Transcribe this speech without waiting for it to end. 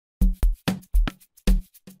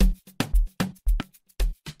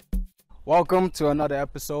Welcome to another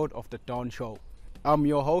episode of The Dawn Show. I'm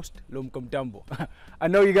your host, Lumko Mntambo. I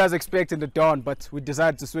know you guys expecting The Dawn, but we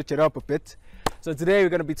decided to switch it up a bit. So today we're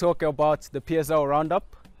going to be talking about the PSL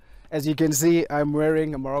Roundup. As you can see, I'm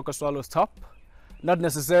wearing a Morocco Swallows top. Not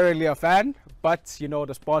necessarily a fan, but you know,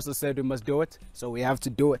 the sponsor said we must do it, so we have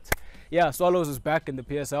to do it. Yeah, Swallows is back in the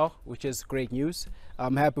PSL, which is great news.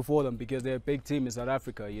 I'm happy for them because they're a big team in South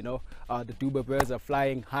Africa, you know. The Duba Birds are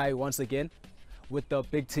flying high once again with the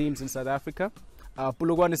big teams in South Africa.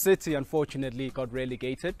 Polokwane City unfortunately got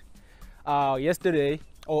relegated. Yesterday,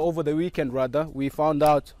 or over the weekend rather, we found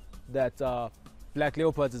out that Black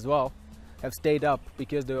Leopards as well have stayed up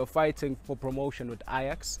because they were fighting for promotion with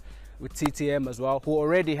Ajax, with TTM as well, who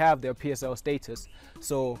already have their PSL status.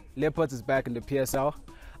 So Leopards is back in the PSL.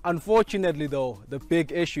 Unfortunately though, the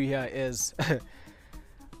big issue here is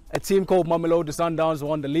a team called Mamelodi Sundowns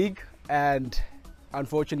won the league, and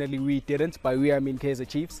unfortunately we didn't. By we I mean Kaizer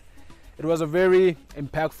Chiefs. It was a very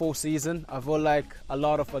impactful season. I feel like a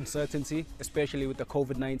lot of uncertainty, especially with the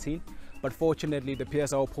COVID-19, but fortunately the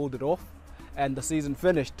PSL pulled it off and the season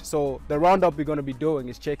finished. So the roundup we're going to be doing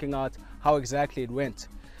is checking out how exactly it went.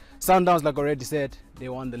 Sundowns, like I already said, they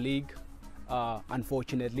won the league,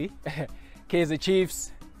 unfortunately. Kaizer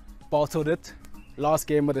Chiefs bottled it, last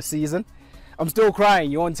game of the season. I'm still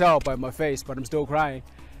crying, you won't tell by my face, but I'm still crying.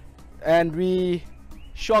 And we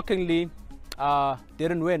shockingly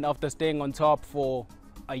didn't win after staying on top for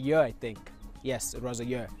a year, I think. Yes, it was a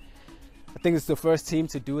year. I think it's the first team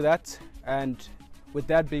to do that. And with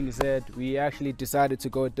that being said, we actually decided to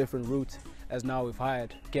go a different route, as now we've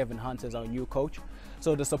hired Kevin Hunt as our new coach.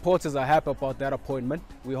 So the supporters are happy about that appointment.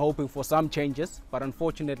 We're hoping for some changes, but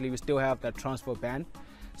unfortunately we still have that transfer ban.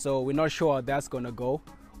 So we're not sure how that's going to go.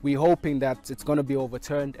 We're hoping that it's going to be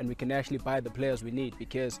overturned and we can actually buy the players we need,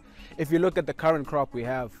 because if you look at the current crop we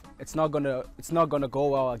have, it's not gonna go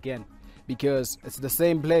well again, because it's the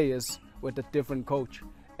same players with a different coach.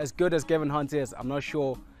 As good as Kevin Hunt is, I'm not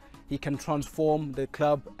sure he can transform the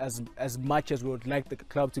club as much as we would like the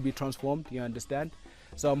club to be transformed, you understand?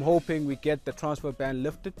 So I'm hoping we get the transfer ban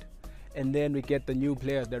lifted and then we get the new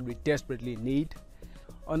players that we desperately need.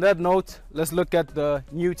 On that note, let's look at the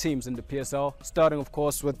new teams in the PSL, starting of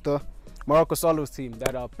course with the Morocco Swallows team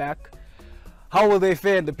that are back. How will they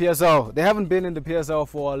fare in the PSL? They haven't been in the PSL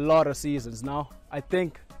for a lot of seasons now. I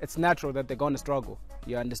think it's natural that they're going to struggle,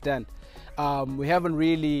 you understand? We haven't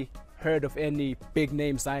really heard of any big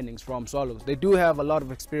name signings from Swallows. They do have a lot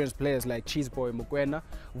of experienced players like Cheeseboy Mokwena,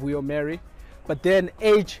 Vuyo Mary, but then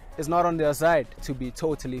age is not on their side, to be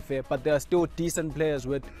totally fair, but there are still decent players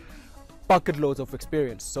with bucket loads of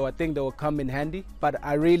experience, so I think they will come in handy. But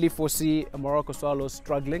I really foresee a Morocco Swallows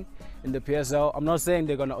struggling in the PSL. I'm not saying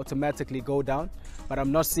they're going to automatically go down, but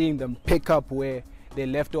I'm not seeing them pick up where they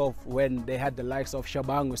left off when they had the likes of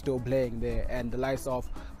Shabang was still playing there and the likes of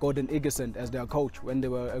Gordon Igesund as their coach when they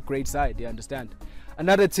were a great side, you understand?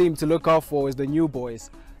 Another team to look out for is the new boys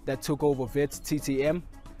that took over Vits, TTM.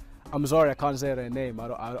 I'm sorry I can't say their name.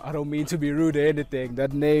 I don't mean to be rude or anything.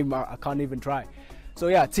 That name I can't even try. So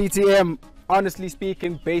yeah, TTM, honestly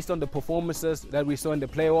speaking, based on the performances that we saw in the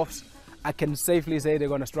playoffs, I can safely say they're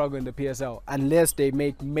going to struggle in the PSL unless they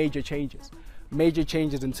make major changes. Major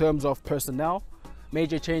changes in terms of personnel,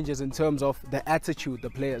 major changes in terms of the attitude the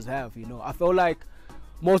players have, you know. I feel like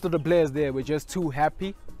most of the players there were just too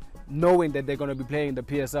happy knowing that they're going to be playing the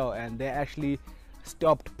PSL, and they actually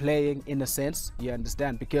stopped playing in a sense, you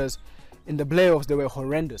understand, because in the playoffs they were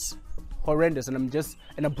horrendous,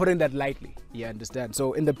 and I'm putting that lightly, you understand?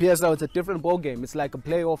 So in the PSL it's a different ball game. It's like a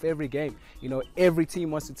playoff every game, you know. Every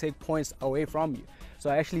team wants to take points away from you.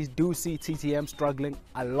 So I actually do see TTM struggling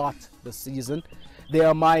a lot this season. They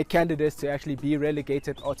are my candidates to actually be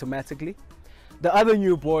relegated automatically. The other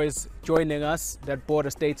new boys joining us that bought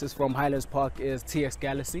a status from Highlands Park is TX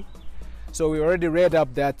Galaxy. So we already read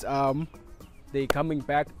up that they're coming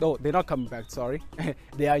back. No, they're not coming back, sorry.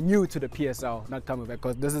 They are new to the PSL, not coming back,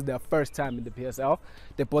 because this is their first time in the PSL.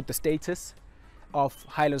 They bought the status of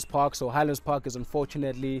Highlands Park, so Highlands Park is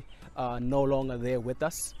unfortunately no longer there with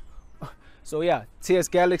us. So yeah, TS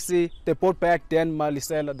Galaxy, they brought back Dan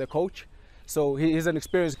Malisela, the coach. So he's an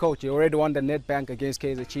experienced coach. He already won the Nedbank against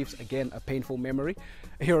Kaizer Chiefs. Again, a painful memory.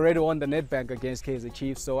 He already won the Nedbank against Kaizer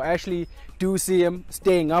Chiefs. So I actually do see him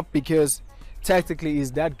staying up because tactically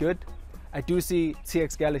he's that good. I do see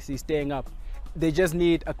TX Galaxy staying up. They just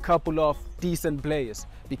need a couple of decent players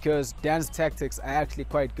because Dan's tactics are actually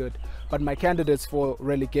quite good. But my candidates for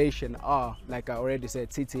relegation are, like I already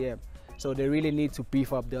said, TTM. So they really need to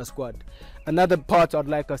beef up their squad. Another part I'd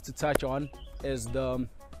like us to touch on is the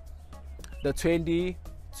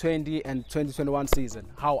 2020 and 2021 season,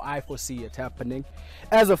 how I foresee it happening.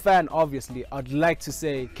 As a fan, obviously, I'd like to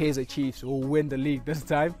say Kaizer Chiefs will win the league this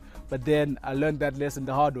time, but then I learned that lesson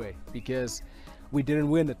the hard way because we didn't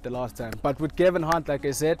win it the last time. But with Kevin Hunt, like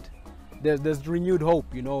I said, there's renewed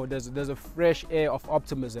hope, you know, there's a fresh air of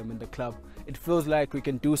optimism in the club. It feels like we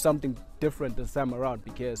can do something different this time around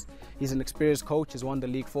because he's an experienced coach. He's won the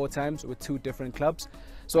league 4 times with 2 different clubs.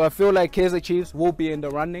 So I feel like Kaizer Chiefs will be in the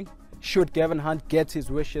running. Should Kevin Hunt get his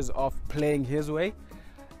wishes of playing his way,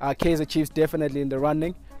 Kaizer Chiefs definitely in the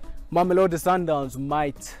running. Mamelodi Sundowns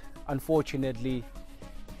might, unfortunately,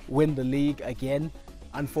 win the league again.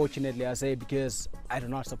 Unfortunately, I say, because I do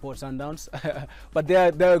not support Sundowns, but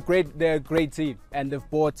they're a great team, and they've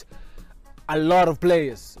bought a lot of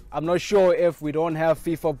players. I'm not sure if we don't have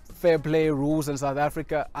FIFA fair play rules in South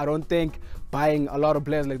Africa. I don't think buying a lot of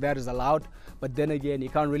players like that is allowed. But then again, you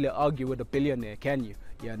can't really argue with a billionaire, can you?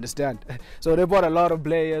 You understand? So they bought a lot of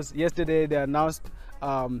players. Yesterday they announced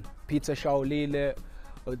Peter Shaolile,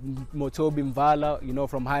 Motobi Mvala, you know,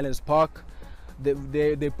 from Highlands Park.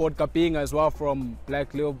 They bought Kapinga as well from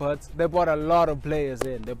Black Leopards. They bought a lot of players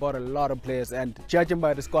in. They bought a lot of players, and judging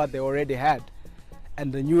by the squad they already had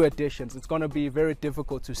and the new additions, it's going to be very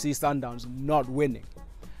difficult to see Sundowns not winning.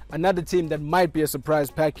 Another team that might be a surprise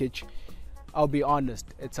package, I'll be honest,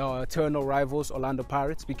 it's our eternal rivals, Orlando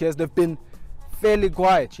Pirates, because they've been fairly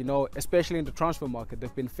quiet, you know, especially in the transfer market.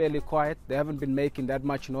 They've been fairly quiet. They haven't been making that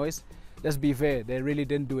much noise. Let's be fair, they really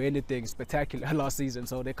didn't do anything spectacular last season,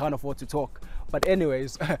 so they can't afford to talk. But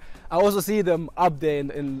anyways, I also see them up there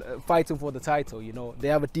in fighting for the title, you know. They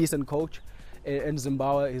have a decent coach in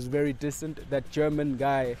Zimbabwe. He's very decent. That German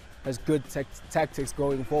guy has good tactics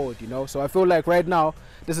going forward, you know. So I feel like right now,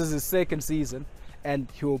 this is his 2nd season, and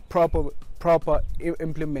he'll proper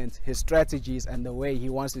implement his strategies and the way he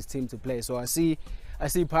wants his team to play. So I see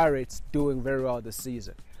Pirates doing very well this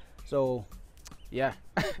season. So yeah.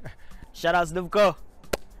 Shout out to Lumko.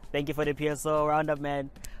 Thank you for the PSL roundup,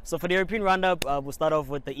 man. So for the European roundup, we'll start off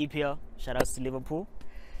with the EPL. Shout outs to Liverpool.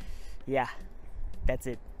 Yeah, that's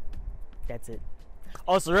it.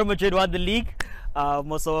 Also, Real Madrid won the league.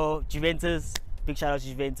 Also Juventus. Big shout out to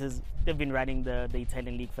Juventus. They've been running the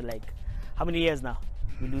Italian league for like how many years now?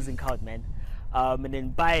 We're losing count, man. And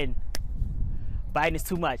then Bayern is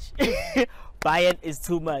too much. Bayern is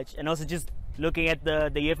too much. And also just looking at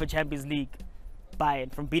the UEFA Champions League,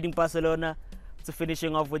 Bayern, from beating Barcelona to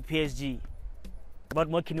finishing off with PSG. What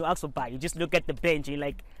more can you ask for Bayern? You just look at the bench and you're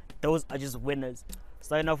like, those are just winners.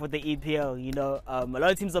 Starting off with the EPL, you know, a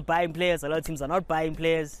lot of teams are buying players, a lot of teams are not buying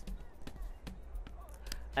players.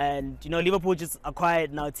 And, you know, Liverpool just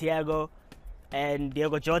acquired now Thiago and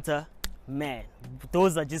Diego Jota. Man,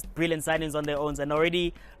 those are just brilliant signings on their own. And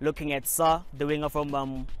already looking at Sa, the winger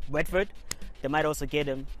from Watford, they might also get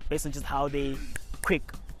him based on just how they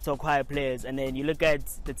quick to acquire players. And then you look at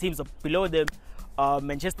the teams below them,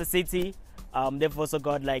 Manchester City, they've also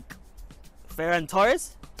got like Ferran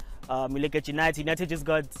Torres. You look at United just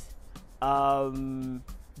got Van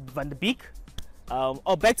de Beek.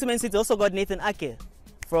 Back to Man City, also got Nathan Ake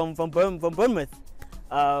from Bournemouth.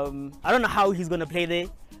 I don't know how he's gonna play there,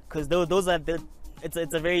 because those are it's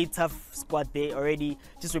a very tough squad there already.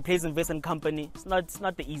 Just replacing Vincent Kompany, it's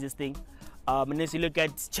not the easiest thing. And then you look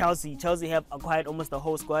at Chelsea have acquired almost the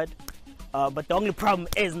whole squad. But the only problem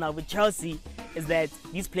is now with Chelsea is that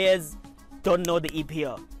these players don't know the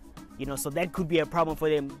EPL. You know, so that could be a problem for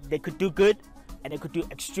them. They could do good and they could do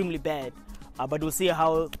extremely bad. But we'll see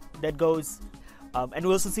how that goes. And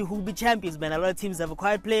we'll also see who will be champions, man. A lot of teams have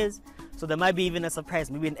acquired players, so there might be even a surprise.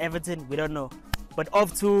 Maybe in Everton, we don't know. But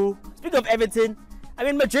speaking of Everton, I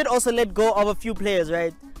mean, Madrid also let go of a few players,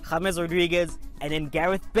 right? James Rodriguez and then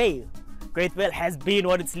Gareth Bale. Gareth Bale has been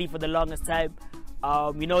on its leave for the longest time.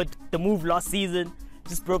 You know, the move last season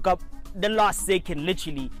just broke up the last second,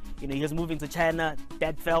 literally. You know, he was moving to China,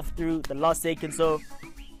 that fell through the last second. So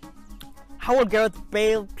how will Gareth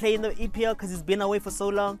Bale play in the EPL because he's been away for so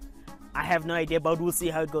long? I have no idea, but we'll see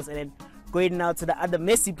how it goes. And then going now to the other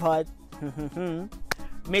Messi part.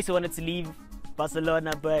 Messi wanted to leave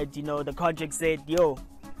Barcelona, but you know, the contract said, yo,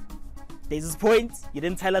 there's this point, you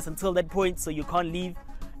didn't tell us until that point, so you can't leave.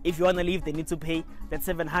 If you want to leave, they need to pay that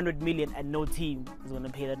 700 million, and no team is going to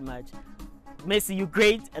pay that much. Messi, you're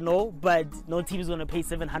great and all, but no team is going to pay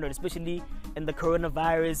 700, especially in the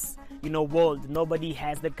coronavirus, you know, world. Nobody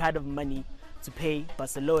has that kind of money to pay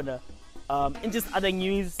Barcelona. And just other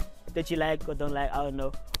news that you like or don't like, I don't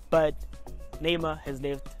know. But Neymar has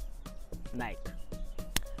left Nike.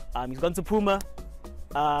 He's gone to Puma.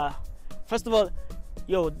 First of all,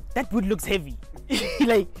 yo, that boot looks heavy.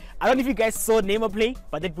 Like, I don't know if you guys saw Neymar play,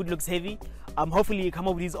 but that boot looks heavy. Hopefully he come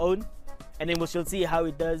up with his own and then we shall see how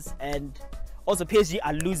it does. And also, PSG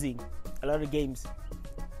are losing a lot of games.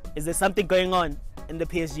 Is there something going on in the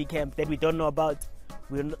PSG camp that we don't know about?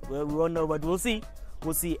 We won't know, but we'll see.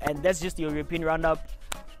 We'll see. And that's just your European roundup.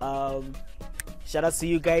 Shout out to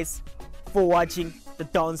you guys for watching the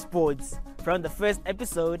Dawn Sports from the first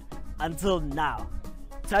episode until now.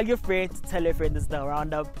 Tell your friends, tell your friends this is the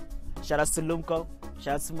roundup. Shout out to Lumko.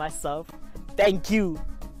 Shout out to myself. Thank you.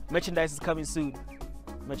 Merchandise is coming soon.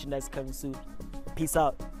 Merchandise is coming soon. Peace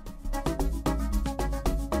out.